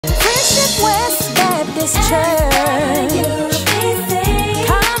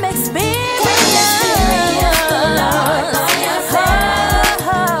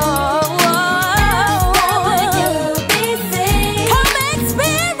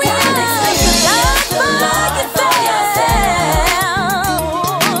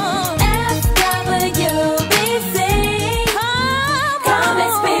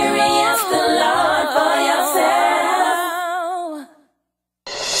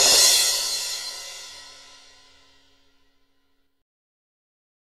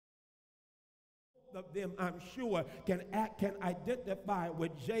Of them, I'm sure, can identify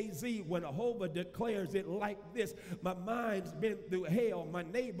with Jay-Z when Jehovah declares it like this: my mind's been through hell, my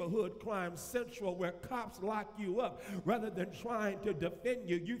neighborhood crime central, where cops lock you up rather than trying to defend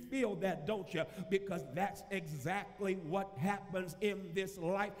you. You feel that, don't you? Because that's exactly what happens in this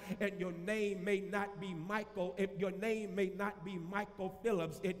life. And your name may not be Michael, if your name may not be Michael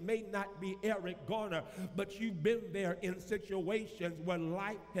Phillips, it may not be Eric Garner, but you've been there in situations where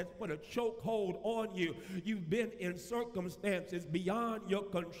life has put a chokehold on you. You've been in circumstances beyond your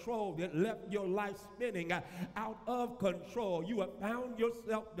control that left your life spinning out of control. You have found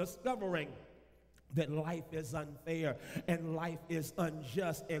yourself discovering that life is unfair and life is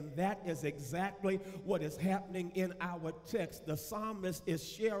unjust, and that is exactly what is happening in our text. The psalmist is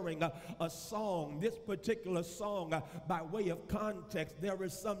sharing a song. This particular song, by way of context, there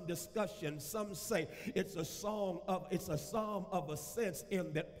is some discussion. Some say it's a psalm of ascents,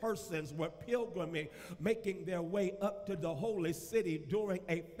 in that persons were pilgriming, making their way up to the holy city during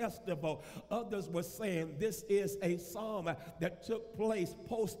a festival. Others were saying this is a psalm that took place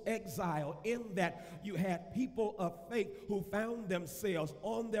post-exile, in that you had people of faith who found themselves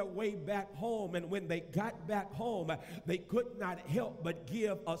on their way back home, and when they got back home, they could not help but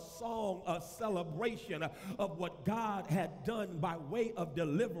give a song, a celebration of what God had done by way of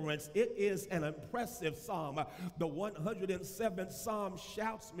deliverance. It is an impressive psalm. The 107th Psalm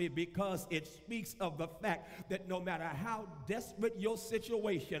shouts me because it speaks of the fact that no matter how desperate your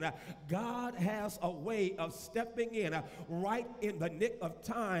situation, God has a way of stepping in right in the nick of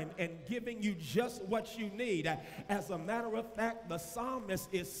time and giving you just what you need. As a matter of fact, the psalmist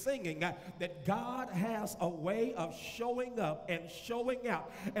is singing that God has a way of showing up and showing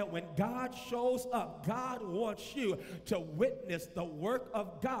out. And when God shows up, God wants you to witness the work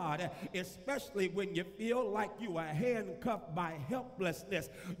of God, especially when you feel like you are handcuffed by helplessness.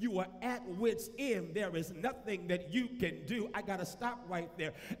 You are at wit's end. There is nothing that you can do. I got to stop right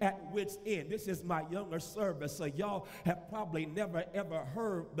there. At wit's end. This is my younger service, so y'all have probably never ever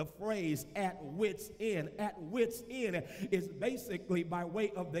heard the phrase at wit's end. At wit's end is basically by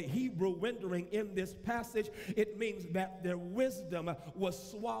way of the Hebrew rendering in this passage. It means that their wisdom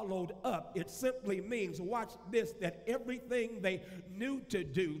was swallowed up. It simply means, watch this, that everything they knew to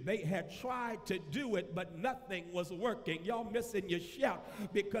do, they had tried to do it, but nothing was working. Y'all missing your shout,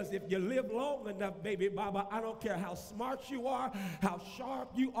 because if you live long enough, baby Baba, I don't care how smart you are, how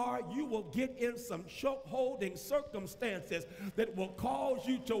sharp you are, you will get in some choke-holding circumstances that will cause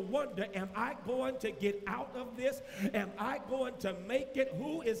you to wonder, am I going to get out of this? Am I going to make it?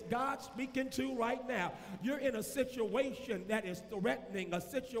 Who is God speaking to right now? You're in a situation that is threatening, a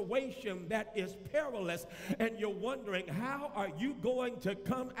situation that is perilous, and you're wondering, how are you going to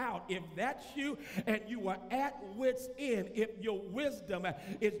come out? If that's you and you are at wit's end, if your wisdom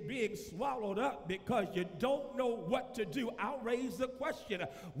is being swallowed up because you don't know what to do, I'll raise the question,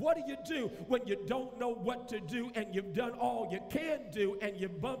 what do you do when you don't know what to do and you've done all you can do and you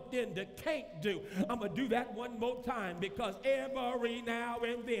bumped into can't do? I'm going to do that one more time, because every now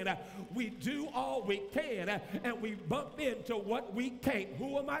and then we do all we can and we bump into what we can't.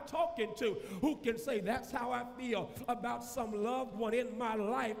 Who am I talking to? Who can say that's how I feel about some loved one in my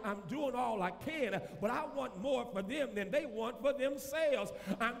life? I'm doing all I can, but I want more for them than they want for themselves.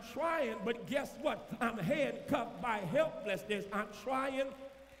 I'm trying, but guess what? I'm handcuffed by helplessness. I'm trying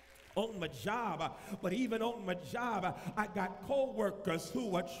on my job, but even on my job, I got co-workers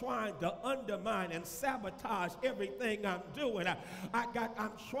who are trying to undermine and sabotage everything I'm doing.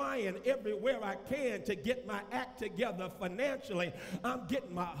 I'm trying everywhere I can to get my act together financially. I'm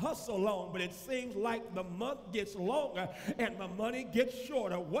getting my hustle on, but it seems like the month gets longer and my money gets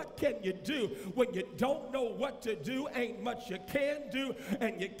shorter. What can you do when you don't know what to do? Ain't much you can do,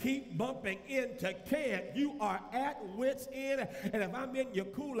 and you keep bumping into can't. You are at wit's end, and if I'm in your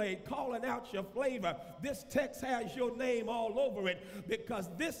Kool-Aid and calling out your flavor. This text has your name all over it, because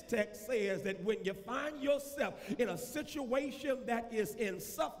this text says that when you find yourself in a situation that is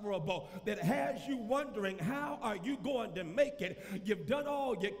insufferable, that has you wondering how are you going to make it, you've done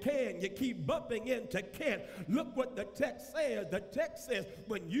all you can, you keep bumping into can't. Look what the text says. The text says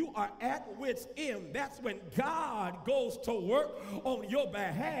when you are at wit's end, that's when God goes to work on your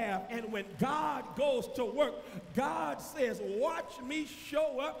behalf. And when God goes to work, God says, watch me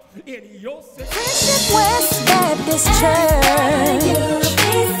show up in your situation. West Baptist Church.